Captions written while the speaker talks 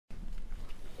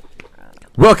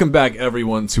Welcome back,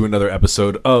 everyone, to another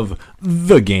episode of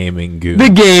The Gaming Goons. The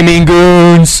Gaming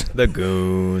Goons. The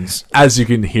Goons. As you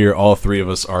can hear, all three of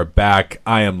us are back.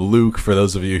 I am Luke, for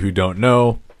those of you who don't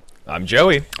know. I'm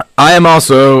Joey. I am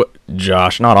also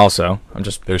Josh. Not also. I'm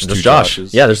just There's just two Josh.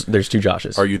 Joshes. Yeah, there's two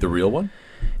Joshes. Are you the real one?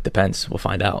 Depends. We'll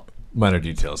find out. Minor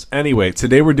details. Anyway,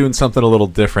 today we're doing something a little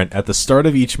different. At the start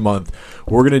of each month,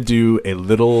 we're going to do a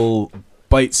little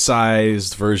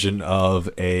bite-sized version of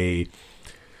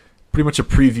pretty much a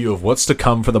preview of what's to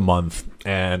come for the month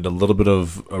and a little bit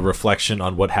of a reflection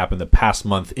on what happened the past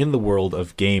month in the world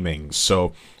of gaming.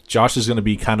 So Josh is going to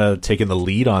be kind of taking the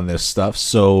lead on this stuff.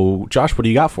 So Josh, what do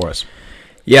you got for us?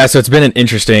 Yeah, so it's been an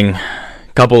interesting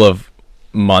couple of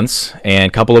months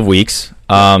and couple of weeks.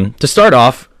 To start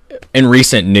off, in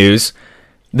recent news,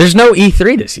 there's no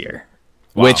E3 this year.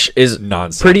 Wow. Which is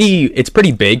Nonsense.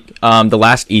 pretty big. The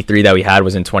last E3 that we had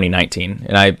was in 2019,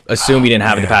 and I assume we didn't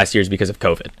have it the past years because of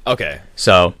COVID. Okay.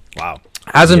 So Wow.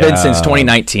 hasn't been Yeah. since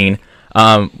 2019. What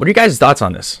are you guys' thoughts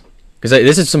on this? Because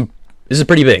this is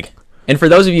pretty big. And for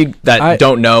those of you that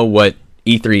don't know what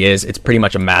E3 is, it's pretty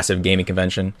much a massive gaming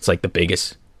convention. It's like the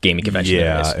biggest gaming convention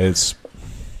there is. It's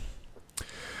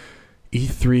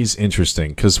E3's interesting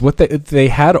because what they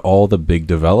had all the big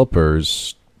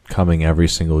developers coming every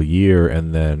single year,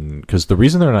 and then because the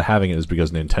reason they're not having it is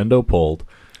because Nintendo pulled,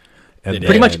 and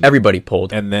Pretty much everybody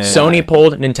pulled. and then Sony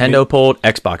pulled, Nintendo pulled,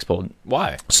 Xbox pulled.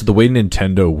 Why? So the way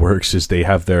Nintendo works is they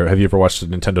have have you ever watched the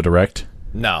Nintendo Direct?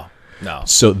 No.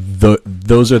 So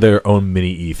those are their own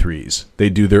mini E3s. They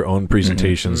do their own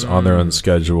presentations on their own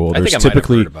schedule. I think I might have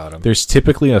heard about 'em. There's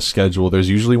typically a schedule. There's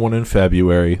usually one in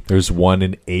February. There's one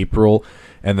in April,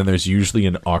 and then there's usually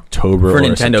an October For or a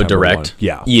Nintendo September Direct. one.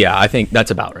 Yeah. Yeah, I think that's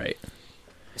about right.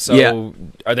 So Yeah.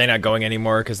 are they not going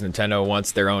anymore because Nintendo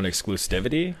wants their own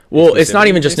exclusivity? Well, it's not Exclusivity,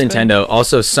 even just they say? Nintendo.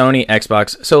 Also, Sony,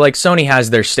 Xbox. So, like, Sony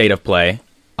has their state of play.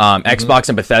 Xbox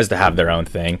and Bethesda have their own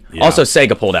thing. Yeah. Also,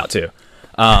 Sega pulled out too.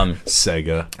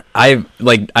 Sega.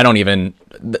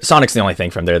 Sonic's the only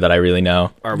thing from there that I really know.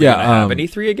 Are we Yeah, going to have an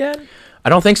E3 again? I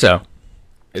don't think so.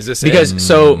 Is this Because,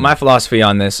 so my philosophy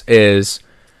on this is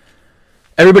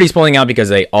everybody's pulling out because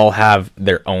they all have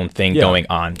their own thing Yeah, going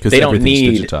on. 'cause They don't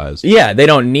everything's need, digitized. yeah, they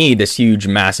don't need this huge,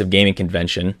 massive gaming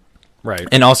convention. right?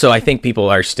 And also, I think people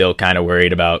are still kind of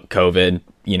worried about COVID.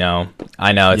 You know,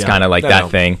 I know it's Yeah, kind of like I that know.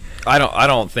 thing. I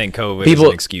don't think COVID is People-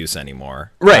 an excuse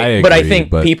anymore. Right, but I agree, think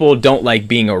but- people don't like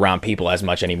being around people as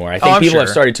much anymore. I think I'm people have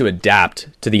sure. started to adapt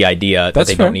to the idea that That's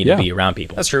they fair, don't need yeah. to be around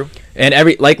people. That's true. And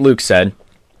like Luke said,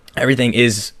 everything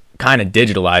is kind of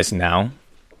digitalized now.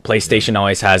 PlayStation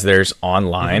always has theirs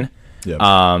online. Yeah.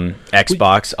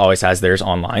 Xbox always has theirs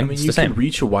online. I mean, it's you the same. can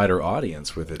reach a wider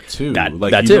audience with it too. That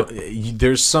you too.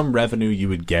 There's some revenue you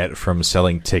would get from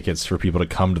selling tickets for people to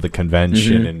come to the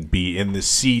convention and be in the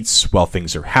seats while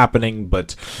things are happening,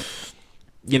 but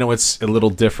you know, it's a little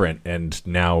different. And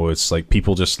now it's like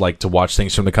people just like to watch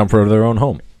things from the comfort of their own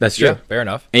home. That's true. Yeah, fair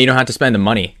enough. And you don't have to spend the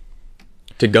money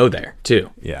to go there too.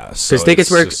 Yeah, so Because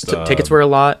tickets it's just, were a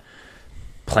lot.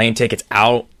 Plane tickets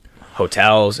out,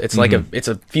 hotels. It's like it's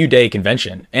a few day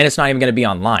convention, and it's not even going to be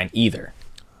online either.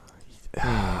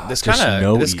 This There's kind of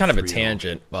no this is kind of a E3 though.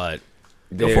 tangent, but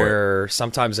Go for they're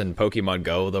sometimes in Pokemon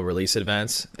Go they'll release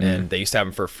events, and they used to have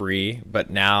them for free, but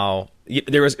now it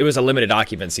was a limited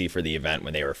occupancy for the event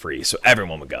when they were free, so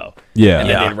everyone would go. Yeah. and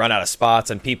then Yeah. they'd run out of spots,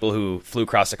 and people who flew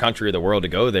across the country or the world to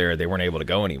go there, they weren't able to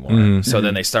go anymore. So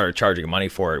then they started charging money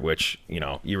for it, which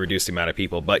you reduce the amount of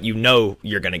people, but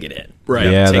you're gonna get in. Right.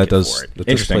 You have a Yeah, that ticket does. for it. That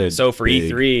does Interesting. play a So for big-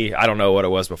 E3, I don't know what it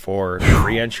was before.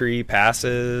 Free entry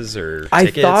passes or I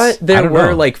tickets? thought I there don't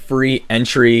were know. like free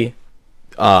entry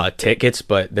tickets,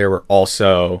 but there were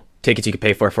also tickets you could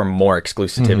pay for more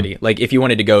exclusivity. Like if you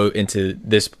wanted to go into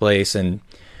this place and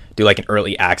do like an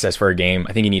early access for a game,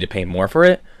 I think you need to pay more for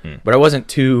it. But I wasn't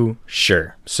too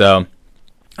sure. So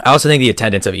I also think the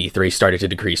attendance of E3 started to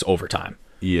decrease over time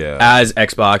Yeah. as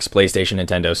Xbox, PlayStation,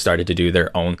 Nintendo started to do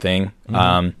their own thing.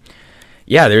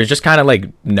 Yeah, there's just kind of like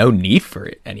no need for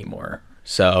it anymore.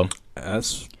 So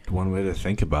That's one way to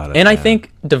think about it. and I man.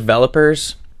 think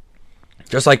developers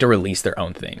just like to release their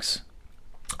own things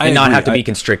and not agree. have to be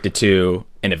constricted to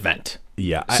an event.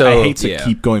 Yeah, So- I hate to yeah.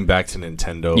 keep going back to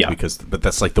Nintendo Yeah. but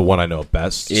that's like the one I know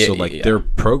best. Yeah, so like yeah. their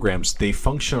programs, they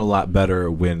function a lot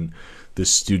better when the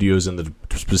studios and the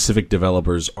specific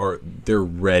developers they're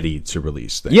ready to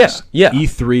release things. Yeah, yeah.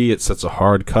 E3, it sets a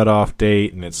hard cutoff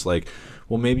date, and it's like,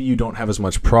 well, maybe you don't have as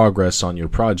much progress on your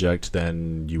project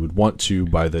than you would want to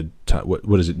by the time.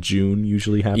 What is it? June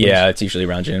usually happens. Yeah, it's usually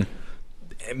around June.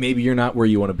 Maybe you're not where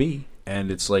you want to be.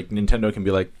 And it's like Nintendo can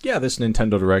be like, yeah, this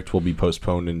Nintendo Direct will be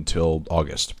postponed until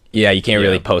August. Yeah, you can't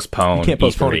really postpone. You can't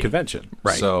postpone E3. a convention.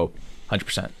 Right. So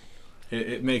 100%.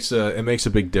 It makes a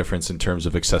big difference in terms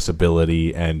of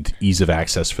accessibility and ease of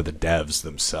access for the devs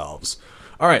themselves.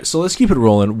 All right, so let's keep it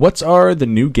rolling. What are the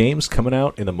new games coming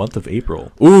out in the month of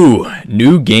April? Ooh,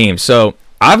 new games. So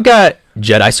I've got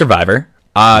Jedi Survivor.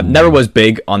 Never was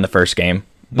big on the first game,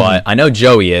 but I know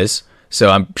Joey is, so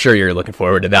I'm sure you're looking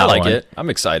forward to that I like one. it. I'm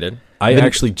excited. I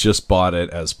actually just bought it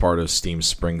as part of Steam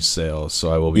Spring Sale,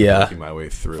 so I will be working my way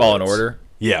through Fallen it. Order.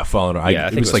 Yeah, Fallen Order. Yeah, I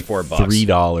think it was like $4.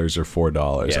 $3 or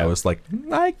 $4. Yeah. I was like,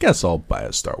 I guess I'll buy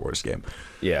a Star Wars game.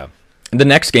 Yeah. The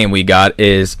next game we got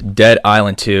is Dead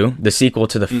Island 2, the sequel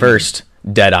to the first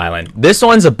Dead Island. This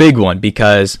one's a big one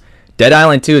because Dead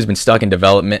Island 2 has been stuck in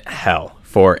development hell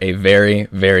for a very,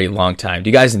 very long time. Do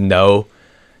you guys know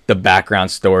the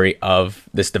background story of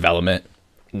this development?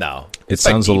 No. It It's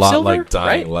like sounds a Deep lot Silver, like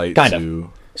Dying Light Kind of.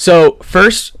 too. So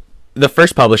the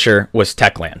first publisher was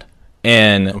Techland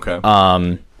in Okay.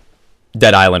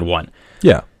 Dead Island 1.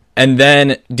 Yeah. And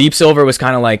then Deep Silver was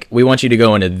kind of like, we want you to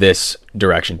go into this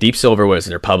direction. Deep Silver was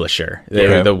their publisher. They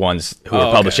were Okay. the ones who were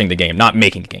okay. publishing the game, not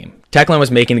making the game. Techland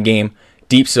was making the game.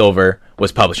 Deep Silver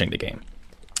was publishing the game.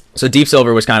 So Deep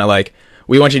Silver was kind of like,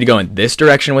 we want you to go in this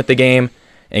direction with the game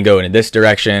and go in this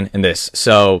direction and this.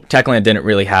 So Techland didn't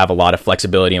really have a lot of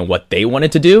flexibility in what they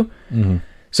wanted to do.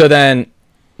 So then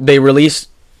they released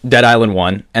Dead Island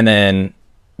 1, and then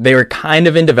they were kind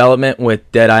of in development with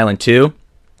Dead Island 2,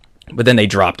 but then they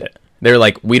dropped it. They were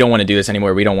like, we don't want to do this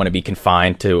anymore. We don't want to be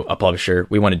confined to a publisher.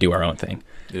 We want to do our own thing.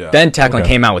 Yeah. Then Techland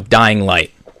came out with Dying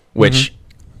Light, which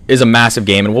is a massive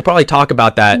game, and we'll probably talk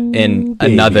about that in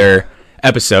another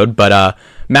episode, but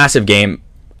massive game.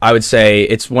 I would say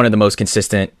it's one of the most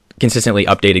consistently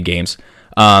updated games.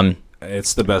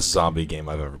 It's the best zombie game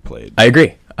I've ever played. I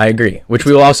agree, which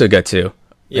we will also get to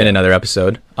in another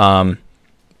episode.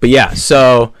 But yeah,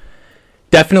 so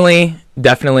definitely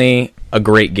a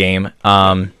great game.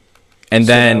 And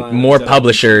then more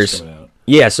publishers.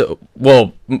 Yeah, so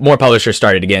more publishers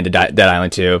started to get into Dead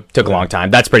Island 2. Took a long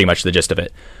time. That's pretty much the gist of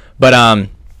it. But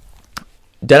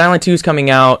Dead Island 2 is coming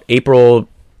out April.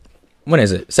 When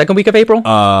is it? Second week of April?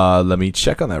 Let me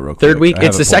check on that real quick. Third week? I have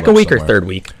It's it the pulled second up week or somewhere. third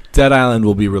week. Dead Island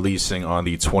will be releasing on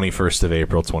the 21st of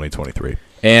April, 2023.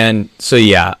 And so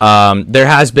yeah, there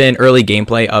has been early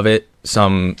gameplay of it.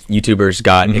 Some YouTubers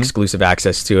got exclusive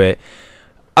access to it.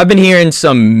 I've been hearing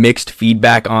some mixed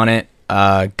feedback on it.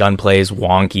 Gunplay is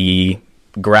wonky.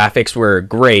 Graphics were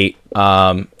great,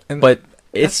 but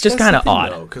it's just kind of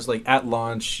odd. Because like at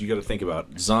launch, you got to think about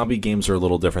zombie games are a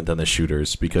little different than the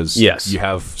shooters because Yes. you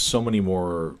have so much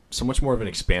more of an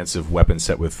expansive weapon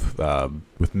set with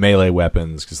melee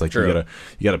weapons. Because like True.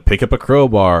 you gotta pick up a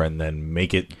crowbar and then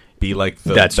make it be like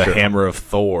the That's true. hammer of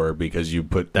Thor because you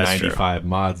put That's true. 95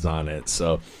 mods on it.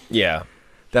 So Yeah.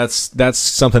 that's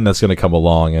something that's going to come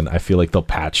along, and I feel like they'll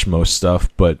patch most stuff,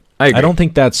 but I agree. don't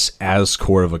think that's as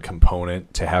core of a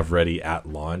component to have ready at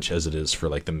launch as it is for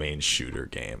like the main shooter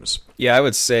games. Yeah, I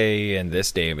would say in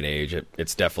this day and age,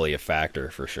 it's definitely a factor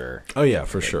for sure. Oh yeah,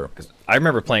 for sure. I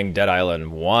remember playing Dead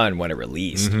Island 1 when it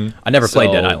released. I never played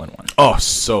So- Dead Island 1. Oh,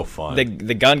 so fun.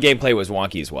 The gun gameplay was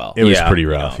wonky as well. It was Yeah, pretty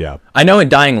rough, yeah. I know in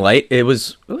Dying Light it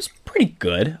was pretty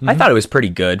good. I thought it was pretty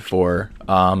good for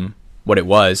what it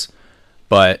was,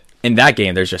 but in that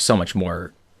game there's just so much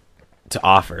more to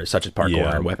offer, such as parkour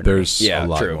Yeah, and weaponry. there's Yeah, a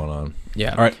lot true. going on.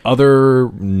 Yeah. All right, other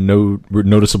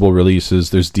noticeable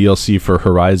releases. There's DLC for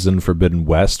Horizon Forbidden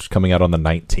West coming out on the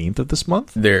 19th of this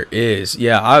month. There is.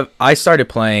 Yeah, I started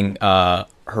playing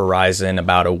Horizon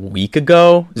about a week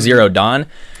ago, Zero Dawn.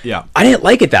 Yeah. I didn't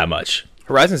like it that much.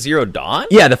 Horizon Zero Dawn?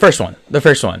 Yeah, the first one.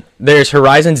 There's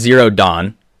Horizon Zero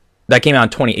Dawn. That came out in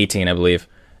 2018, I believe.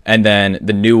 And then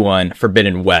the new one,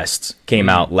 Forbidden West, came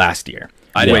out last year.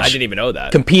 I which didn't even know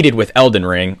that. competed with Elden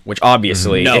Ring, which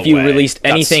obviously, No if you way. released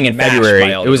Got anything in smashed February, by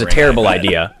it Elden was a Ring. terrible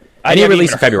idea. I And it never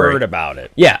released even in February. heard about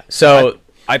it. Yeah, so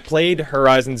I played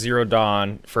Horizon Zero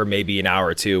Dawn for maybe an hour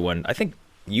or two when I think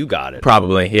you got it.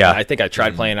 probably, yeah. I think I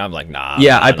tried playing. I'm like, nah.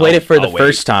 Yeah, nah, I played no, it for the I'll wait.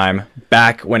 first time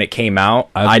back when it came out.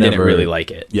 I didn't really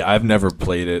like it. Yeah, I've never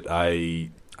played it.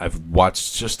 I've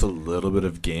watched just a little bit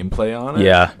of gameplay on it.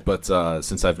 Yeah. But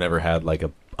since I've never had like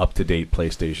a up-to-date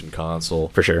PlayStation console,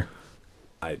 For sure.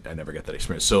 I never get that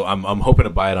experience. So I'm hoping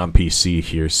to buy it on PC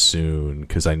here soon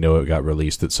because I know it got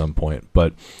released at some point.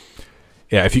 But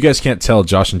yeah, if you guys can't tell,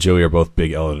 Josh and Joey are both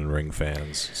big Elden Ring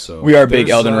fans. So We are big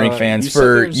there's, Elden Ring fans. you said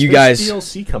For there's you guys-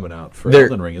 DLC coming out for There-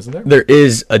 Elden Ring, isn't there? There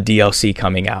is a DLC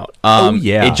coming out.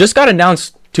 yeah. It just got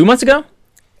announced 2 months ago,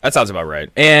 That sounds about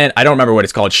right. and I don't remember what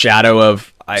it's called. Shadow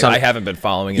of... I haven't been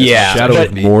following it. Yeah, Shadow but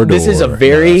of Mordor. This is a No,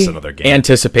 very that's another game.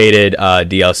 anticipated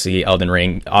DLC. Elden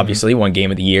Ring, obviously, one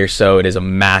game of the year, so it is a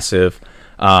massive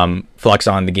flux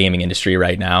on the gaming industry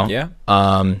right now. Yeah.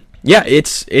 Yeah,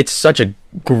 it's such a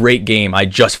great game. I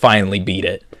just finally beat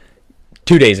it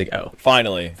 2 days ago.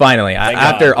 Finally.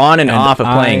 After on and off of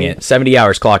playing it, 70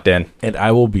 hours clocked in. And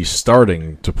I will be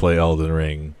starting to play Elden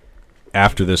Ring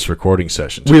after this recording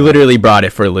session. We literally brought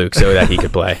it for Luke so that he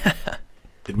could play.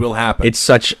 It will happen. It's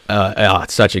such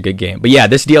a good game. But yeah,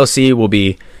 this DLC will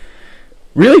be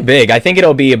really big. I think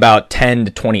it'll be about 10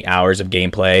 to 20 hours of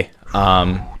gameplay.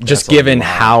 Just given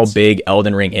how big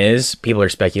Elden Ring is, people are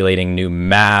speculating new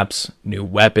maps, new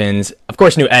weapons, of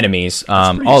course, new enemies,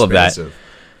 all of that.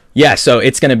 Yeah, so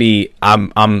it's gonna be. I'm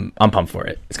pumped for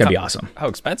it. It's gonna be awesome. How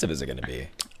expensive is it going to be?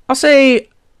 I'll say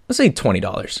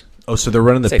 $20. Oh, so they're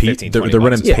running the Say 15, they're 20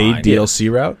 running bucks is paid fine.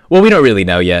 DLC route. Well, we don't really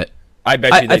know yet. I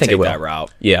bet you they I think it take will. that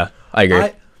route. Yeah, I agree.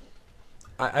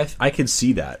 I can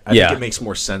see that. I Yeah. think it makes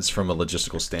more sense from a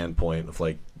logistical standpoint of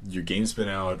like your game's been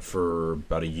out for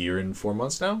about a year and 4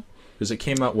 months now. Because it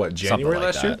came out January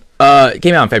like last year. It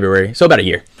came out in February, so about a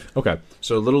year. Okay,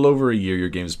 so a little over a year, your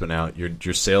game's been out.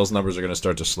 Your sales numbers are going to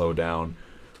start to slow down.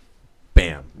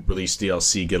 Bam, release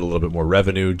DLC, get a little bit more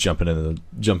revenue, jumping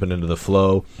into the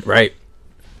flow, Right.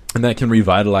 and that can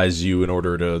revitalize you in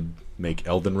order to make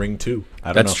Elden Ring 2. I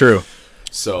don't know. That's true.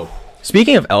 So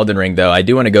Speaking of Elden Ring, though, I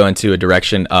do want to go into a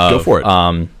direction of Go for it.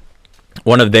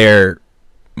 One of their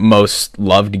most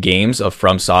loved games of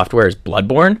From Software is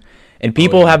Bloodborne. And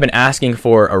people have been asking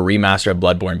for a remaster of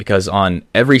Bloodborne because on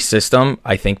every system,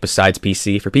 I think besides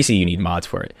PC, for PC you need mods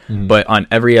for it, but on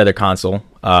every other console,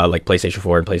 like PlayStation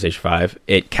 4 and PlayStation 5,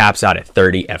 it caps out at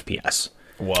 30 FPS.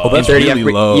 Whoa. Oh, that's And 30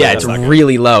 really low. Yeah, That's it's not good.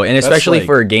 really low. And especially like-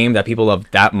 for a game that people love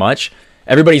that much,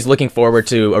 everybody's looking forward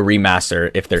to a remaster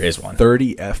if there is one.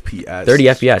 30 FPS. 30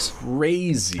 FPS.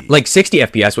 Crazy. Like 60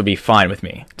 FPS would be fine with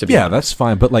me, to be yeah, honest. that's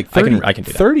fine. But like I 30, can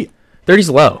do that. 30 30's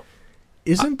low.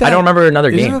 isn't that? I don't remember another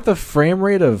Isn't game. that the frame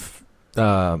rate of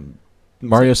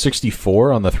Mario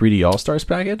 64 on the 3D All Stars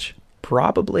package?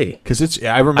 Probably. Because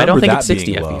I remember I don't think that it's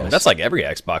 60 being low. FPS. That's like every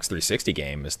Xbox 360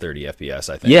 game is 30 FPS,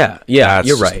 I think. Yeah, That's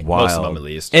you're just right. wild. Most of them, at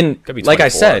least. And Could be like I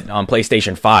 24. said, on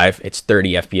PlayStation 5, it's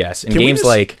 30 FPS. And Can we games just-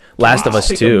 like Last of Us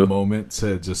Take 2, a moment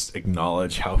to just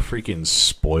acknowledge how freaking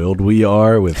spoiled we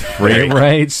are with frame Very.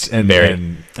 rates and,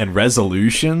 Very. and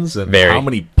resolutions and Very. how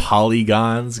many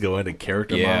polygons go into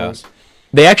character Yeah. models.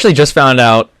 they actually just found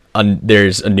out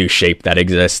there's a new shape that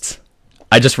exists.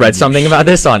 I just read something about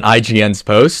this on IGN's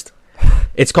post.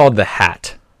 It's called the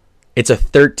Hat. It's a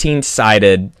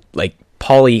 13-sided, like,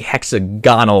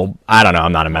 polyhexagonal. I don't know.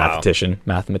 I'm not a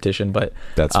mathematician, but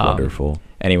That's wonderful.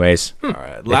 anyways, All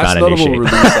right. they Last found a new notable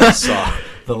shape. release I saw.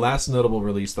 The last notable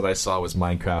release that I saw was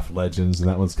Minecraft Legends, and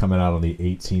that one's coming out on the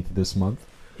 18th of this month.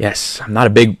 Yes, I'm not a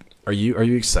big. Are you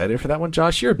excited for that one,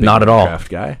 Josh? You're a big Not at all. Minecraft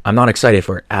guy. I'm not excited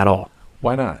for it at all.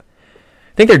 Why not?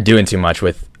 I think they're doing too much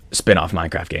with spin-off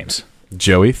Minecraft games.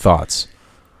 Joey, thoughts?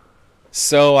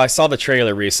 So I saw the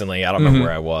trailer recently. I don't Mm-hmm. remember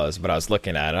where I was, but I was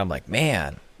looking at it. I'm like,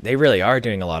 man, they really are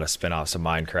doing a lot of spin-offs of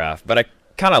Minecraft. But I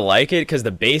kind of like it because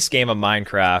the base game of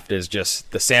Minecraft is just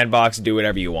the sandbox, do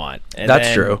whatever you want. And That's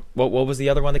then- true. What was the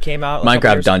other one that came out? a couple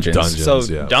Minecraft years- Dungeons. Dungeons.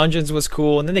 So yeah. Dungeons was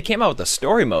cool, and then they came out with the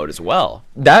story mode as well.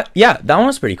 That one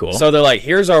was pretty cool. So they're like,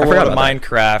 here's our forgot world of about that.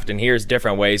 Minecraft, and here's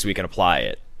different ways we can apply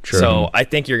it. Sure. So I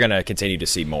think you're gonna continue to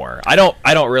see more. I don't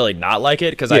really not like it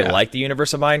because I Yeah. like the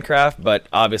universe of Minecraft, but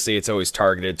obviously it's always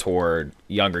targeted toward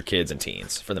younger kids and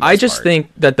teens for the most I just part. think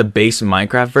that the base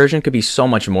Minecraft version could be so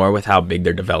much more with how big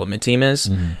their development team is.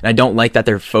 And I don't like that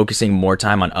they're focusing more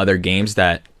time on other games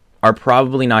that are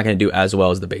probably not going to do as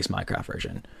well as the base Minecraft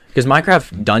version. Because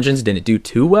Minecraft Dungeons didn't do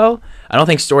too well. I don't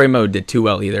think story mode did too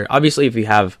well either. Obviously, if you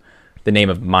have the name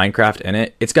of Minecraft in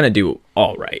it, it's going to do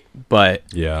all right. But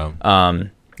Yeah.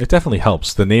 It definitely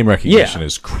helps. The name recognition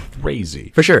is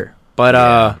crazy. for sure. But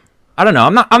I don't know.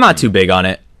 I'm not too big on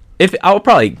it. If I'll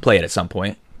probably play it at some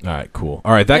point. All right, cool.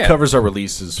 All right, that Yeah. covers our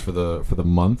releases for the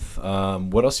month.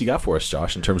 What else you got for us,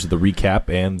 Josh, in terms of the recap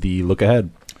and the look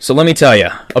ahead? So let me tell you,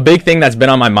 a big thing that's been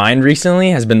on my mind recently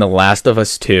has been The Last of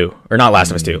Us 2. Or not Last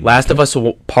of Us 2. Last of Us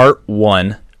Part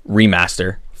 1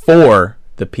 remaster for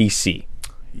the PC.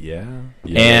 Yeah.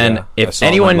 And I if saw it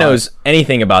anyone online. knows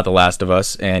anything about The Last of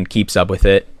Us and keeps up with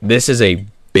it, this is a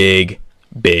big,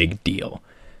 big deal.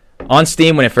 On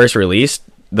Steam, when it first released,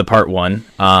 the Part 1,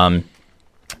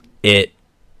 it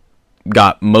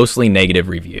got mostly negative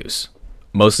reviews.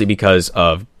 Mostly because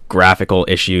of graphical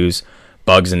issues,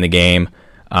 bugs in the game.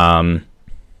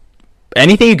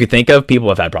 Anything you could think of, people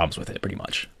have had problems with it, pretty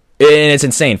much. And it's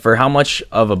insane for how much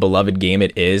of a beloved game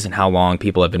it is and how long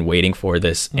people have been waiting for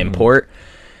this import.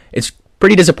 It's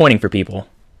pretty disappointing for people.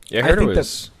 Yeah, I heard it think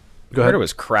was. Go I heard ahead. it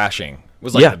was crashing. It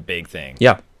was like Yeah. the big thing.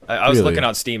 Yeah. I was Really? looking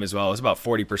on Steam as well. It was about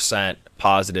 40%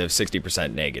 positive,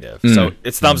 60% negative. So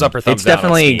it's thumbs up or thumbs It's down. on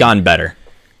definitely Steam. gone better.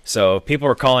 So people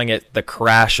were calling it the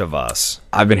Crash of Us.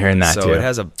 I've been hearing that So too. it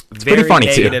has a pretty very funny,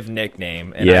 too. negative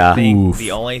nickname. And Yeah. I think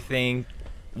Oof.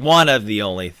 one of the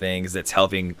only things that's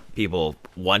helping people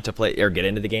want to play or get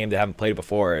into the game that haven't played it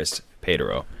before is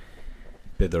Pedro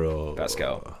Pedro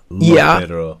Pascal. Yeah.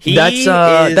 Pedro. He That's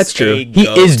is true. a He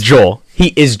goat. is Joel.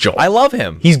 He is Joel. I love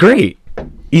him. He's great.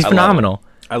 He's I love phenomenal.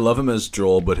 I love him as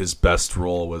Joel, but his best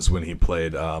role was when he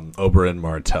played Oberyn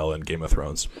Martell in Game of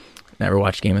Thrones. Never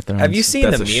watched Game of Thrones. Have you seen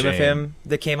That's the a meme of shame. him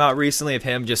that came out recently of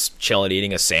him just chilling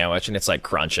eating a sandwich and it's like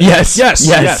crunching? Yes. Yes,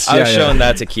 Yes. yes. I was Yeah, showing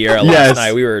that to Kiera Yes. last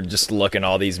night. We were just looking at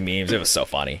all these memes. It was so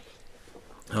funny.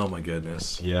 Oh my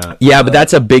goodness. Yeah. Yeah, but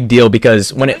that's a big deal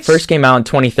because when it first came out in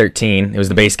 2013, it was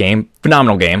the base game.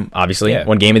 Phenomenal game, obviously. Yeah.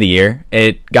 One game of the year.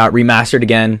 It got remastered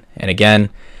again and again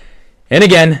and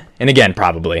again and again,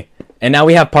 probably. And now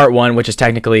we have part one, which is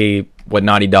technically what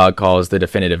Naughty Dog calls the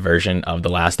definitive version of The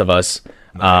Last of Us.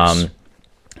 Nice.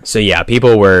 So yeah, they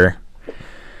were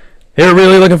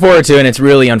really looking forward to it, and it's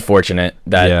really unfortunate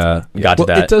that we got to Well,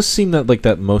 that. it does seem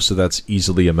that most of that's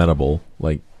easily amenable.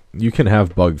 Like you can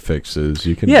have bug fixes.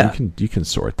 You can Yeah. you can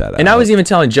sort that out. And I was even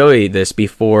telling Joey this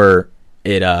before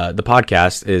the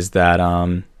podcast is that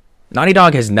Naughty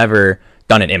Dog has never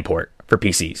done an import for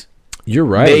PCs. You're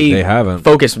right. They haven't.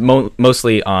 Focus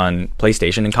mostly on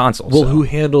PlayStation and consoles. Well, so. who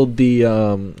handled the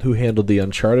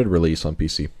Uncharted release on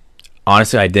PC?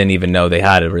 Honestly, I didn't even know they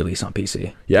had a release on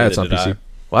PC. Yeah, Neither it's on did PC.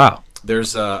 Wow.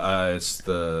 There's it's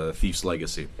the Thief's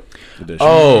Legacy edition.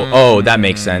 Oh, that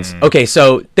makes sense. Okay,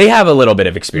 so they have a little bit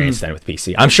of experience then with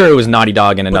PC. I'm sure it was Naughty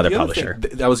Dog and But another the other publisher.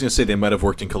 thing, I was gonna say they might have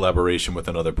worked in collaboration with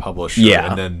another publisher. Yeah.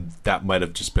 And then that might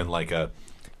have just been like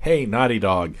hey, Naughty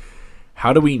Dog,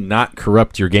 how do we not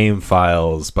corrupt your game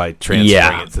files by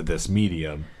transferring it to this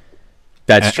medium?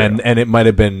 That's true. And it might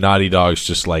have been Naughty Dog's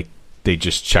just like they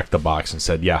just checked the box and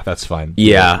said, yeah, that's fine.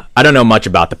 yeah, I don't know much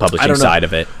about the I publishing don't know. side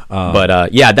of it,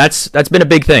 but yeah, that's been a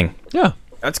big thing. Yeah.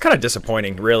 That's kind of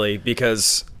disappointing, really,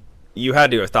 because you had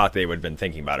to have thought they would have been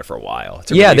thinking about it for a while.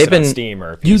 To Yeah, release they've it on been- Steam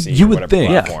or You- PC you or would whatever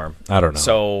think. Yeah. platform. I don't know.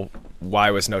 So why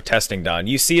was no testing done?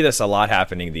 You see this a lot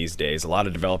happening these days. A lot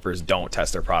of developers don't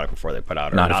test their product before they put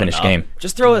out Not a finished enough. game.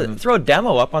 Just throw a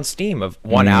demo up on Steam of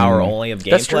 1 hour only of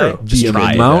gameplay. That's true. Just The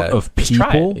try amount it. of Just try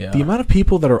it. people, Yeah. the amount of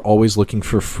people that are always looking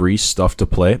for free stuff to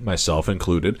play, myself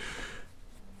included,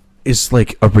 is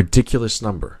like a ridiculous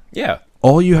number. Yeah.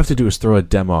 All you have to do is throw a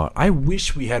demo out. I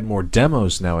wish we had more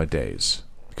demos nowadays.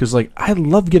 Because, like, I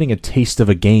love getting a taste of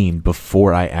a game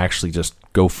before I actually just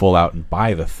go full out and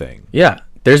buy the thing. Yeah,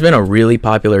 there's been a really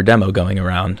popular demo going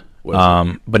around, What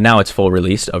is but now it's full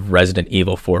release of Resident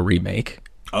Evil 4 Remake.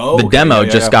 Oh, The demo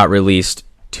just got released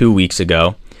 2 weeks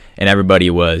ago, and everybody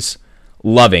was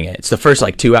loving it. It's the first,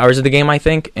 2 hours of the game, I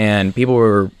think, and people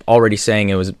were already saying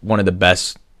it was one of the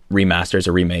best remasters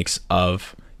or remakes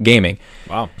of gaming.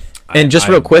 Wow. And just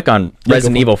real quick on go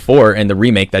Resident for it. Evil 4 and the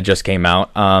remake that just came out.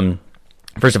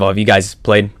 First of all, have you guys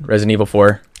played Resident Evil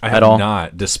 4 I at have all?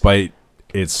 not, despite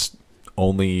its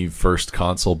only first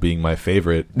console being my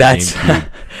favorite. That's GameCube.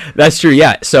 that's true.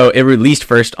 Yeah. So it released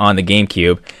first on the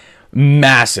GameCube.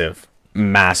 Massive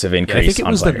increase. I think it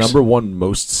on was players. the number one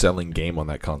most selling game on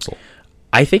that console.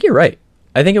 I think you're right.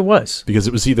 I think it was. Because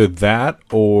it was either that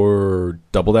or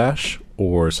Double Dash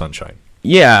or Sunshine.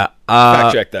 Yeah.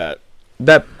 Fact check that.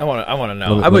 That I want to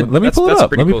know. Let me pull it that's a up.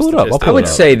 pretty Let me cool pull it up. I'll statistic. pull I would it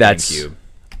up. say that's. GameCube.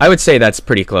 I would say that's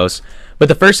pretty close. But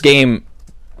the first game,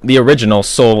 the original,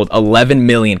 sold 11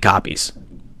 million copies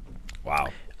Wow.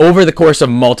 over the course of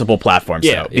multiple platforms.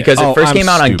 Yeah, though, because yeah. it first I'm came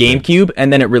out on stupid. GameCube,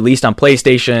 and then it released on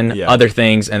PlayStation, Yeah. other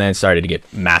things, and then it started to get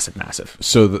massive.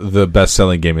 So the best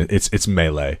selling game it's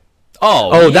Melee.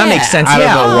 Oh, that makes sense. I don't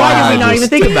yeah. know Why why did we I not just- even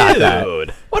think about that?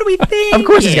 Dude, what do we think? Of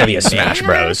course it's gonna be a Smash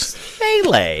Bros.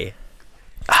 Melee.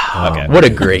 Okay. What a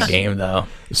great game, though.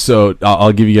 So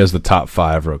I'll give you guys the top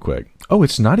 5 real quick. Oh,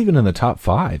 it's not even in the top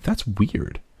 5. That's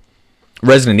weird.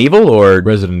 Resident Evil or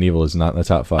Resident Evil is not in the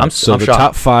top 5. I'm So the shocked.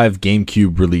 top 5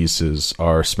 GameCube releases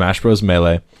are Smash Bros.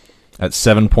 Melee at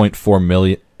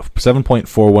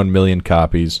 7.41 million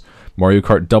copies. Mario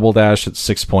Kart Double Dash at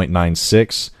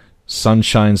 6.96.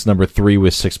 Sunshine's number 3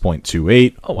 with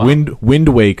 6.28. Oh, wow. Wind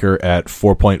Waker at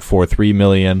 4.43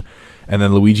 million. And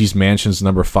then Luigi's Mansion's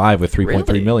number 5 with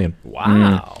 3.3 million.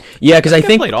 Wow. yeah, because I I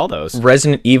think played all those.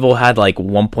 Resident Evil had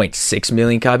 1.6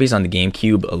 million copies on the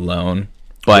GameCube alone.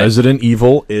 But Resident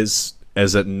Evil is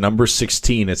at number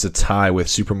 16. It's a tie with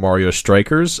Super Mario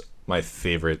Strikers, my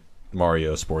favorite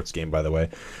Mario sports game, by the way.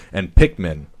 And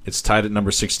Pikmin, it's tied at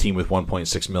number 16 with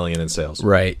 1.6 million in sales.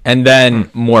 Right. And then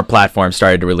more platforms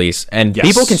started to release. And Yes.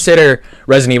 people consider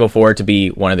Resident Evil 4 to be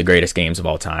one of the greatest games of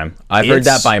all time. I've heard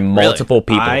that by multiple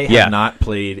people. I yeah. have not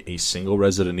played a single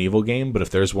Resident Evil game, but if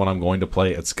there's one I'm going to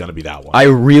play, it's going to be that one.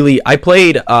 I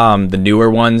played the newer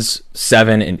ones,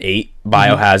 7 and 8,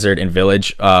 Biohazard and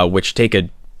Village, which take a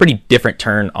pretty different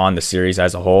turn on the series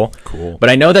as a whole. Cool.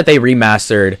 But I know that they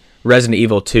remastered Resident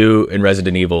Evil 2 and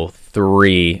Resident Evil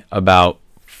 3 about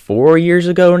 4 years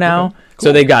ago now. Okay, cool.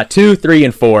 So they've got 2, 3,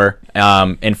 and 4.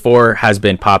 And 4 has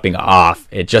been popping off.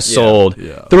 It just sold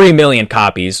 3 million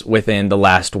copies within the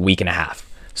last week and a half.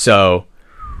 So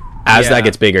as that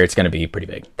gets bigger, it's going to be pretty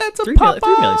big. That's a 3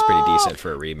 million is pretty decent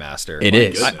for a remaster. It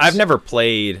is. goodness. I've never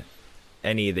played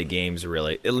any of the games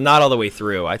really, not all the way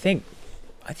through. I think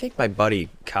my buddy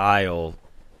Kyle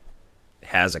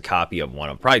has a copy of one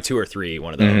of them, probably 2 or 3,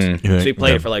 one of those. Mm-hmm. So we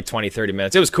played it for like 20, 30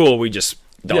 minutes. It was cool. We just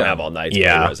don't Yeah. have all night to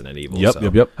Yeah. play Resident Evil. Yep,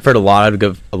 so. yep. I've heard a lot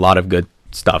of good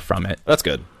stuff from it. That's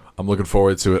good. I'm looking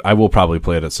forward to it. I will probably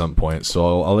play it at some point,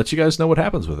 so I'll let you guys know what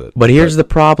happens with it. But here's the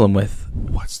problem with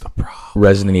What's the problem?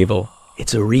 Resident Evil.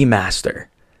 It's a remaster.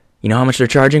 You know how much they're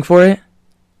charging for it?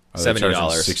 Are they charging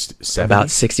 $70. 60, About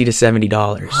 $60 to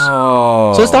 $70.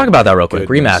 Oh, So let's talk about that real quick.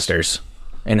 goodness. Remasters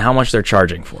and how much they're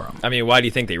charging for them. I mean, why do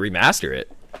you think they remaster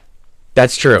it?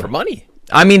 That's true. For money.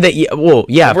 I mean that. Of We're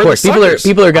the course, suckers.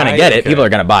 people are gonna get it. okay. People are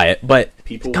gonna buy it. But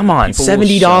People- come on, people will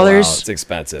 $70. sell It's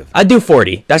expensive. I'd do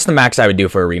 40. That's the max I would do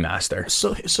for a remaster.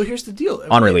 So here's the deal.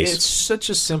 On release. It's such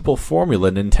a simple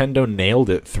formula. Nintendo nailed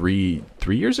it three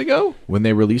years ago when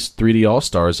they released 3D All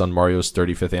Stars on Mario's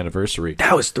 35th anniversary.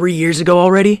 That was 3 years ago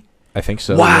already. I think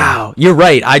so. Wow, you're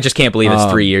right. I just can't believe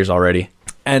it's 3 years already.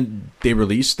 And they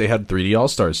had 3D All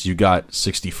Stars. You got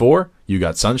 64, you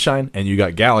got Sunshine, and you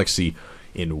got Galaxy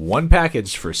in one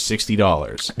package for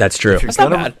 $60. That's true. If you're That's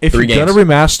not gonna, bad. if Three you're gonna games.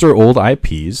 remaster old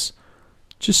IPs,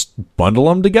 just bundle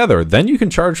them together. Then you can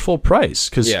charge full price.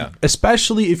 Because Yeah.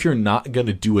 especially if you're not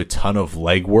gonna do a ton of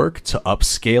legwork to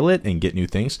upscale it and get new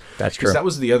things. That's 'Cause true. that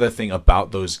was the other thing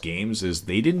about those games is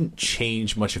they didn't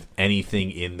change much of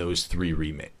anything in those 3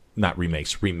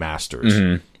 remasters.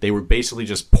 Mm-hmm. They were basically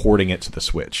just porting it to the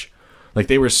Switch. Like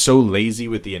they were so lazy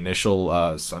with the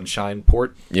initial Sunshine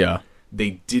port. Yeah.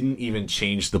 They didn't even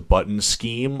change the button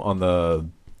scheme on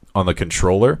the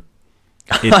controller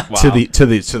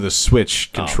to the Switch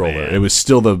controller. man. It was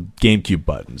still the GameCube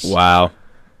buttons. Wow.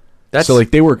 That's So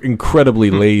like they were incredibly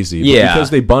lazy. But Yeah. because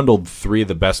they bundled 3 of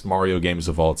the best Mario games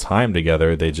of all time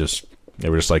together, they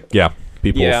were just like, yeah,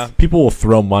 people will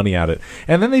throw money at it.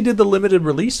 And then they did the limited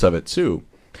release of it too.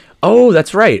 Oh,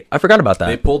 that's right. I forgot about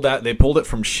They that. pulled it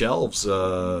from shelves.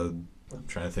 I'm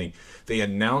trying to think. They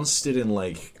announced it in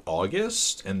like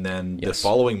August, and then the Yes.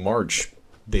 following March,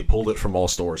 they pulled it from all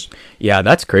stores Yeah,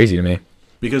 that's crazy to me.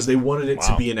 because they wanted it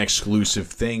to be an exclusive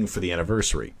thing for the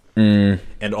anniversary,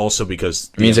 and also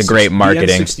because the means a great marketing.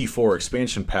 The N64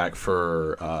 expansion pack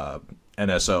for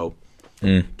NSO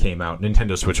came out.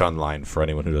 Nintendo Switch Online, for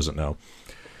anyone who doesn't know.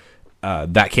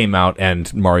 That came out,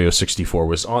 and Mario 64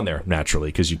 was on there naturally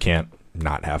because you can't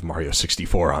not have Mario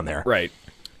 64 on there. Right.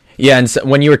 Yeah, and so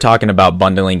when you were talking about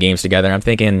bundling games together, I'm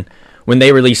thinking when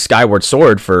they released Skyward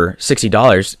Sword for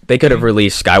 $60, they could have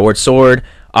released Skyward Sword,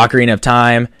 Ocarina of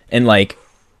Time, and like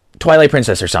Twilight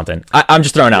Princess or something. I'm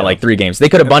just throwing out like 3 games. They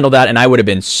could have bundled that, and I would have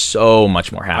been so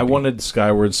much more happy. I wanted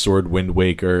Skyward Sword, Wind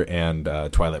Waker, and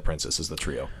Twilight Princess as the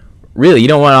trio. Really, you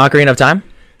don't want Ocarina of Time?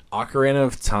 Ocarina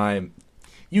of Time,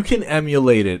 you can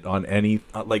emulate it on any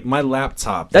like my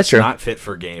laptop. That's true. Not fit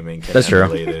for gaming. Can That's true.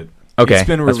 emulate it. Okay, it's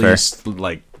been that's fair. released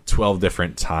like 12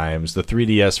 different times. The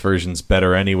 3DS version's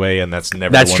better anyway, and that's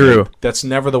never. That's the one true. That's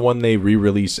never the one they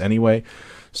re-release anyway.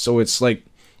 So it's like,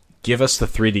 give us the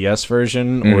 3DS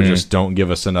version, Mm-hmm. or just don't give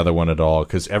us another one at all,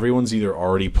 because everyone's either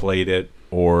already played it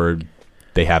or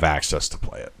they have access to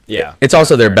play it. Yeah. It's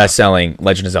also their best-selling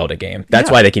Legend of Zelda game. That's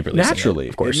Yeah, why they keep releasing naturally. it.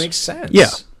 Of course, It makes sense. Yeah.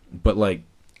 But like,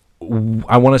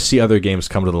 I want to see other games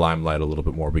come to the limelight a little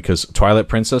bit more, because Twilight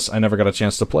Princess, I never got a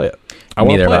chance to play it. I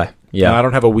want to Neither play have I. it. Yeah. And I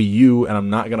don't have a Wii U, and I'm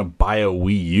not going to buy a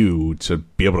Wii U to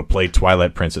be able to play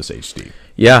Twilight Princess HD.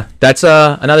 Yeah, that's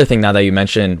another thing now that you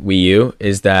mentioned Wii U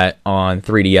is that on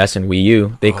 3DS and Wii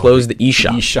U, they closed the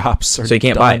eShop. eShops are So you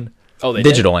can't buy done. Oh, they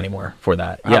digital anymore for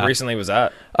that. How Yeah. recently was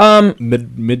that?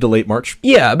 Mid to late March.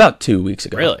 Yeah, about 2 weeks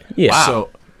ago. Really? Yeah. Wow. So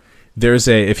there's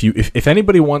if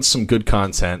anybody wants some good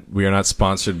content, we are not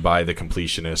sponsored by The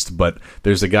Completionist, but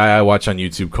there's a guy I watch on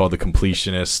YouTube called The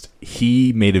Completionist.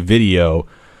 He made a video.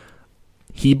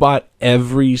 He bought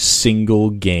every single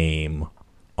game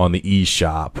on the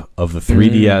eShop of the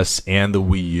 3DS and the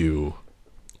Wii U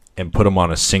and put them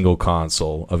on a single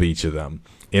console of each of them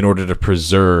in order to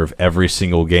preserve every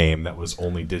single game that was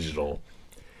only digital.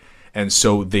 And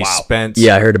so they spent...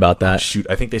 Yeah, I heard about that. Shoot,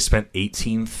 I think they spent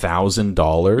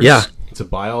 $18,000 Yeah. to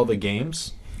buy all the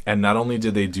games. And not only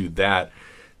did they do that,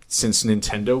 since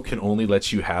Nintendo can only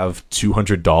let you have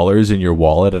 $200 in your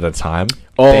wallet at a time,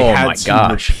 Oh they had my to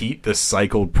gosh. repeat the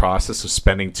cycled process of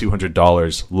spending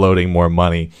 $200, loading more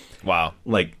money, Wow.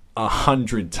 like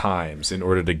 100 times in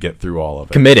order to get through all of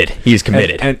it. Committed. He's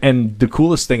committed. And the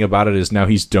coolest thing about it is now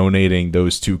he's donating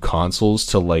those two consoles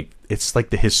to it's like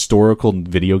the Historical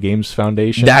Video Games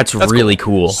Foundation. That's really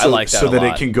cool. I like that so a that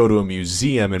lot. it can go to a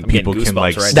museum and getting people can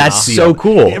goosebumps right That's see so them.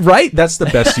 cool. Right? That's the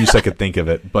best use I could think of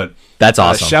it. But That's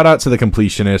awesome. shout out to the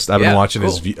completionist. I've been Yeah, watching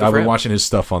cool. his Good I've for been him. watching his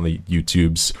stuff on the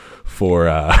YouTubes for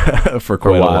for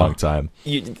quite a while. long time.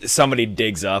 Somebody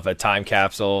digs up a time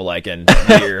capsule like in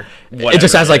year. It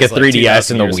just has like a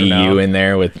 3DS and the 2000 years from Wii now. U in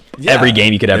there with every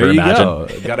game you could ever There you imagine. go.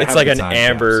 Gotta It's have like the an time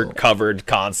amber capsule. covered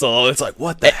console. It's like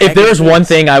what the If heck there's is one this?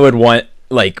 thing I would want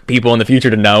like people in the future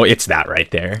to know, it's that right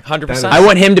there. 100%. I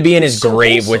want him to be in his so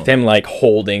grave with wholesome. him like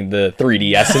holding the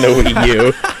 3DS and the Wii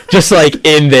U, just like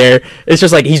in there. It's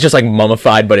just like he's just like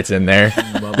mummified, but it's in there.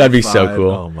 That'd be so Mummified.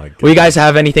 cool. Oh my Will you guys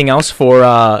have anything else for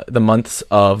the months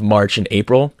of March and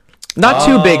April? Not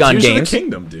too big on Tears of the games.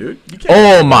 Kingdom, dude. You can't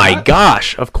Oh have my that.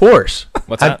 gosh! Of course.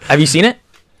 What's have, that? have you seen it?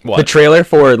 What? The trailer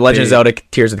for Legend of The- Zelda: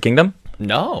 Tears of the Kingdom.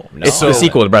 No. It's So- the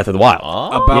sequel to Breath of the Wild.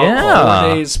 Oh. About Yeah.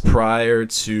 4 days prior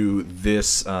to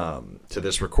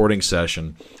this recording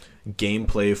session,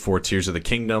 gameplay for Tears of the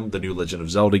Kingdom, the new Legend of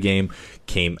Zelda game,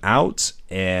 came out,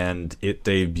 and it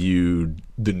debuted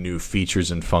the new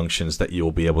features and functions that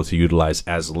you'll be able to utilize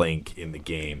as Link in the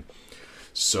game.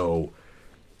 So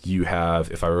you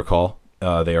have, if I recall,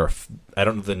 they are I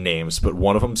don't know the names, but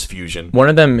one of them's fusion. One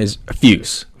of them is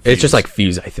Fuse. It's just Fuse. like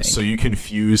Fuse, I think. So you can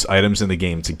fuse items in the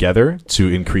game together to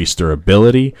increase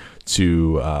durability,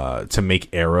 to make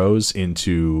arrows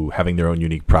into having their own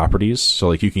unique properties. So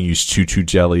like you can use choo-choo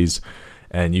jellies,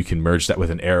 and you can merge that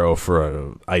with an arrow for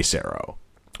a ice arrow,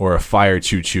 or a fire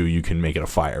choo-choo. You can make it a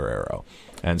fire arrow,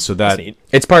 and so that That's neat.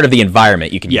 It's part of the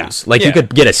environment you can Yeah. use. Like you Yeah.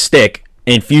 could get a stick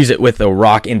and infuse it with a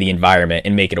rock in the environment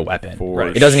and make it a weapon. For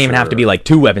It doesn't even have to be sure. like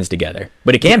two weapons together,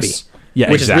 but it can Yes. be. Yeah,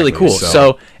 which is really exactly. cool. So-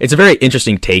 So it's a very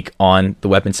interesting take on the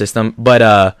weapon system.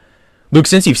 But Luke,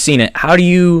 since you've seen it, how do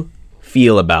you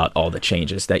feel about all the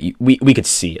changes that we could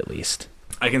see at least?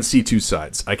 I can see two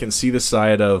sides. I can see the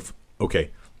side of, okay,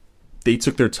 they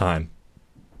took their time.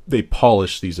 They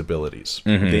polished these abilities.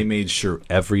 They made sure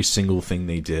every single thing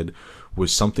they did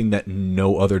was something that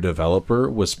no other developer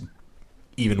was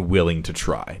even willing to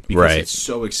try. Because Right. it's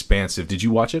so expansive. Did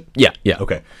you watch it? Yeah.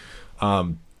 Okay.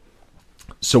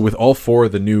 So with all four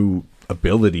of the new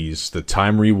abilities, the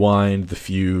time rewind, the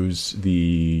fuse,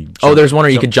 the There's one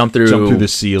where you could jump through the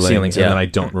ceiling, ceilings, and yeah. then I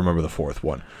don't remember the fourth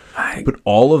one. But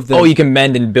all of them, Oh, you can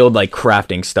mend and build like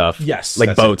crafting stuff. Yes, like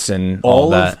that's boats and all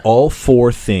that. all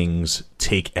four things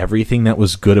take everything that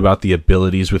was good about the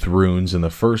abilities with runes in the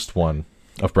first one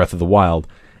of Breath of the Wild,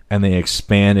 and they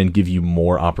expand and give you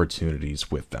more opportunities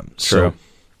with them. True. So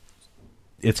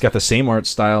it's got the same art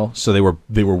style, so they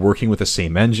were working with the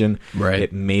same engine. Right.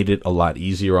 It made it a lot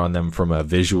easier on them from a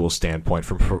visual standpoint,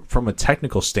 from a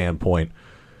technical standpoint.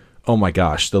 Oh my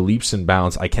gosh, the leaps and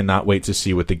bounds. I cannot wait to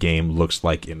see what the game looks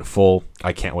like in full.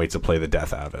 I can't wait to play the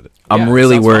death out of it. I'm Yeah,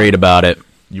 really sounds worried about it.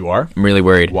 You are? I'm really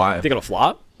worried. Why? Think it'll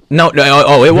flop? No, it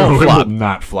won't It flop. will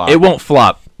not flop. It won't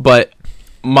flop, but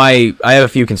I have a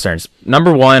few concerns.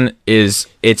 Number one is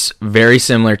it's very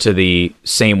similar to the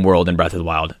same world in Breath of the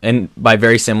Wild. And by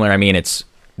very similar, I mean it's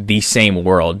the same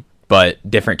world, but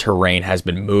different terrain has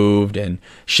been moved and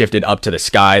shifted up to the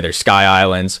sky. There's sky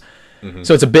islands.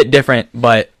 So it's a bit different,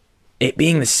 but it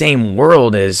being the same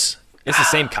world is... It's the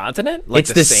same continent? Like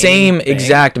it's the same thing?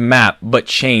 exact map, but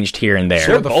changed here and there.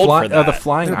 Sure. the, bold for that. the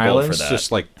flying They're bold for islands that.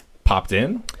 just like popped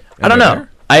in. I don't know.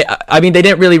 I mean, they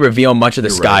didn't really reveal much of the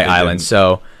You're Sky right, they Island, didn't.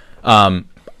 so I'm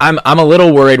a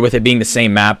little worried with it being the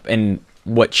same map and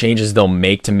what changes they'll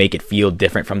make to make it feel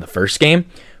different from the first game.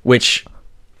 Which,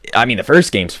 I mean, the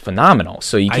first game's phenomenal,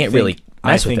 so you can't really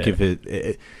mess with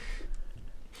it.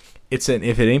 if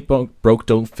if it ain't broke,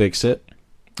 don't fix it.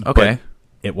 Okay, But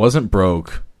it wasn't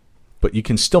broke, but you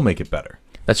can still make it better.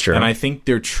 that's true. And I think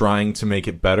they're trying to make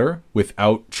it better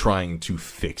without trying to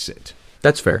fix it.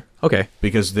 That's fair. Okay,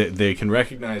 Because they can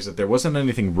recognize that there wasn't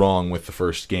anything wrong with the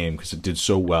first game because it did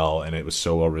so well and it was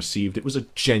so well received. It was a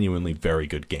genuinely very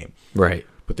good game. right.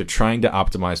 But they're trying to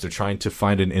optimize. They're trying to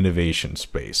find an innovation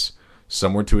space,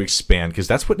 somewhere to expand, because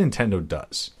that's what Nintendo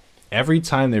does. Every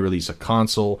time they release a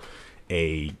console,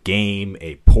 a game,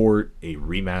 a port, a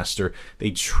remaster,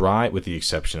 they try, with the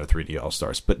exception of 3D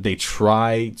All-Stars, but they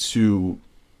try to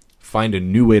find a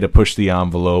new way to push the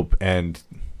envelope, and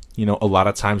a lot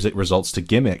of times it results to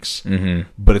gimmicks.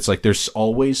 But it's like there's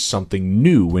always something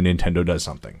new when Nintendo does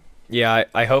something. Yeah,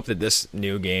 I hope that this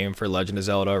new game for Legend of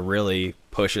Zelda really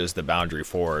pushes the boundary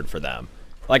forward for them.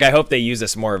 Like, I hope they use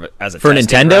this more as a For testing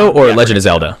Nintendo ground. or Yeah, Legend of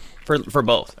Zelda? For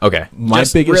both. Okay.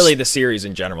 Just really the series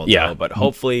in general, Yeah. though, but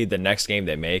hopefully the next game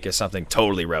they make is something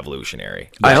totally revolutionary.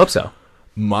 I hope so.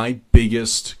 My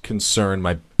biggest concern,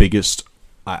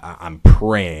 I'm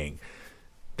praying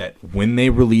that when they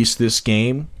release this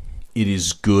game, it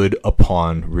is good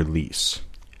upon release.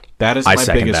 That is I my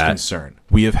second biggest that. concern.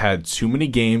 We have had too many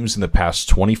games in the past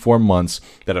 24 months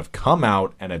that have come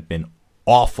out and have been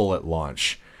awful at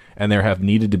launch. And there have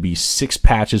needed to be 6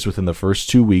 patches within the first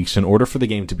 2 weeks in order for the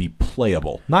game to be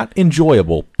playable. Not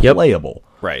enjoyable, Yep. playable.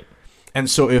 Right. And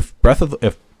so if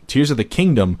Tears of the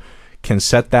Kingdom can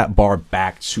set that bar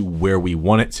back to where we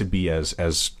want it to be as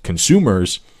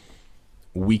consumers,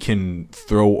 we can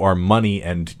throw our money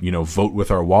and vote with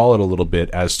our wallet a little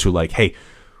bit as to like, hey,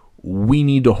 we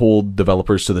need to hold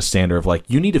developers to the standard of like,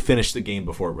 you need to finish the game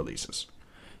before it releases.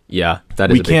 Yeah, that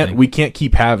is a big thing. We can't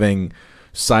keep having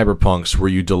Cyberpunks where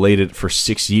you delayed it for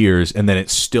 6 years and then it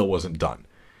still wasn't done.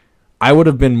 I would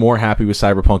have been more happy with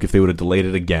Cyberpunk if they would have delayed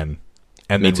it again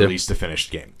and then released the finished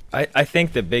game. I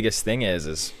think the biggest thing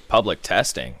is public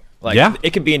testing. Like, Yeah.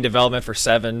 it could be in development for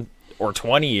 7 or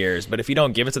 20 years, but if you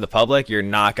don't give it to the public, you're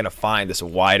not going to find this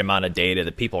wide amount of data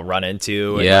that people run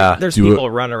into. And, Yeah. like, there's people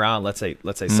running around, let's say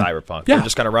Cyberpunk. Yeah. They're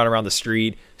just going to run around the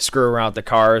street, screw around with the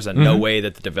cars, and no way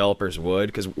that the developers would,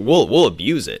 because we'll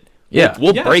abuse it. Yeah.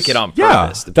 We'll Yes. break it on Yeah.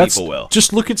 purpose. The people will.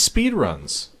 Just look at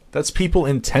speedruns. That's people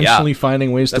intentionally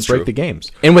finding ways to That's break true. the games.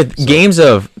 And with games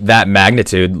of that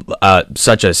magnitude,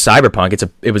 such as Cyberpunk,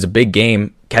 it was a big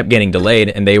game, kept getting delayed,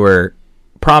 and they were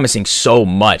promising so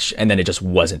much, and then it just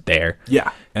wasn't there. Yeah.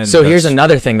 And So here's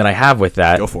another thing that I have with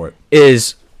that. Go for it.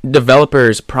 Is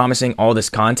developers promising all this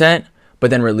content, but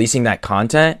then releasing that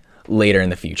content later in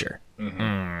the future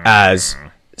as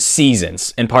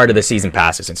seasons and part of the season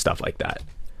passes and stuff like that.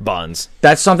 Buns.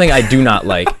 That's something I do not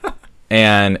like,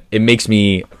 and it makes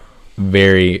me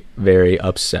very, very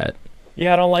upset.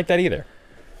 Yeah, I don't like that either.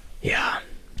 Yeah,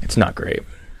 it's not great.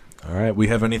 All right. We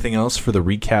have anything else for the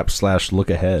recap / look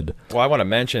ahead? Well, I want to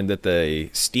mention that the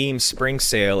Steam Spring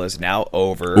Sale is now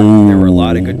over. There were a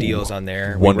lot of good deals on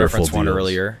there. We Wonderful referenced one deals.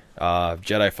 earlier.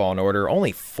 Jedi Fallen Order,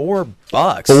 only $4.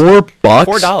 $4?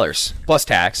 $4 plus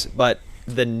tax. But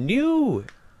the new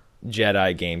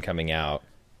Jedi game coming out,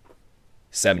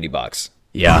 $70.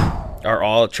 Yeah, Are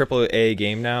all AAA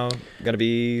game now going to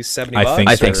be $70?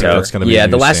 I think so. That's gonna be yeah,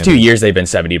 the the new last standard. 2 years they've been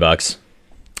 $70.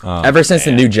 Ever since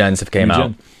the new gens have came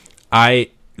out.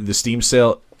 The Steam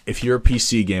sale, if you're a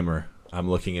PC gamer, I'm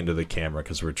looking into the camera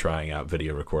because we're trying out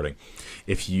video recording.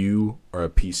 If you are a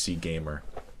PC gamer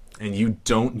and you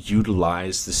don't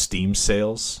utilize the Steam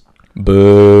sales,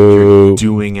 Boo.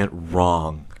 doing it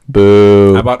wrong.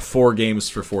 Boo. I bought 4 games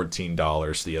for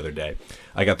 $14 the other day.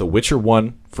 I got The Witcher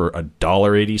 1 for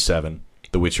 $1.87,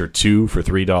 The Witcher 2 for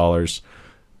 $3,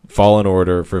 Fallen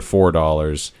Order for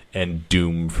 $4, and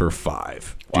Doom for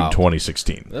 $5. Wow. Doom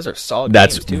 2016. Those are solid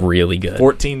That's games, too. really good.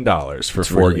 $14 for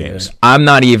 4 Really games. good. I'm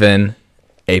not even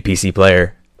a PC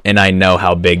player, and I know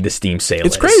how big the Steam sale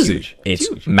It's is. crazy. It's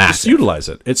Just massive. utilize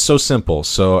it. It's so simple.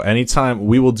 So anytime,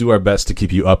 we will do our best to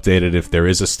keep you updated if there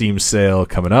is a Steam sale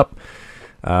coming up.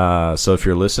 So if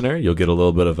you're a listener, you'll get a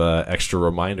little bit of an extra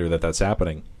reminder that that's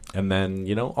happening. And then,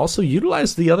 also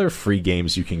utilize the other free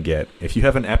games you can get. If you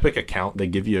have an Epic account, they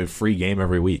give you a free game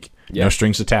every week. Yeah. No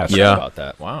strings attached. Yeah. About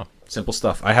that. Wow. Simple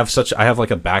stuff. I have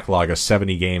like a backlog of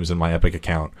 70 games in my Epic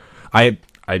account. I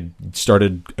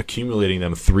started accumulating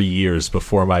them 3 years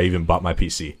before I even bought my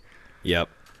PC. Yep.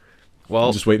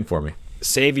 Well, Just waiting for me.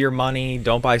 save your money.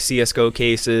 Don't buy CS:GO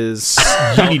cases.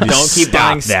 need to don't keep stop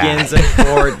buying that. skins in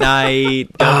Fortnite.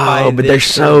 Don't buy but they're this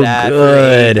or so that for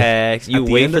good. Apex. You At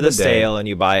the wait end for of the the day- sale and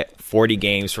you buy 40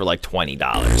 games for like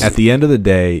 $20. At the end of the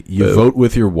day, you vote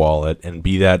with your wallet, and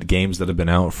be that games that have been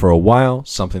out for a while,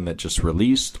 something that just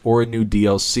released, or a new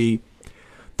DLC,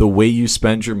 the way you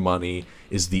spend your money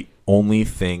is the only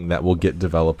thing that will get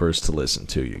developers to listen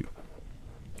to you.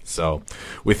 So,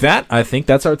 with that, I think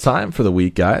that's our time for the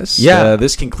week, guys. Yeah.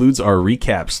 This concludes our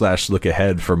recap / look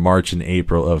ahead for March and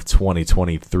April of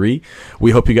 2023.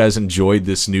 We hope you guys enjoyed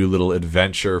this new little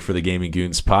adventure for the Gaming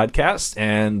Goons podcast,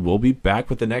 and we'll be back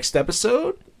with the next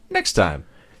episode next time.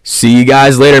 See you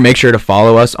guys later. Make sure to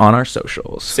follow us on our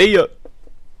socials. See ya.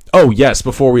 Oh, yes,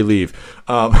 before we leave.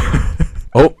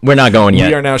 Oh, We're not going we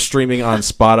yet. are now streaming on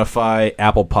Spotify,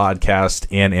 Apple Podcast,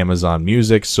 and Amazon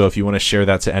Music. So if you want to share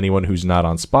that to anyone who's not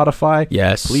on Spotify,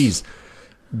 Yes. please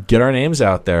get our names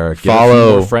out there. Get a Follow.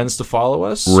 few more friends to follow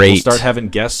us. We'll Rate. start having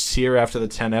guests here after the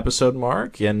 10 episode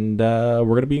mark, and we're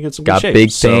going to be in some good Got shape.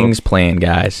 big So, things planned,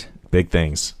 guys. big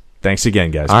things. Thanks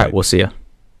again, guys. All right, Bye. we'll see ya.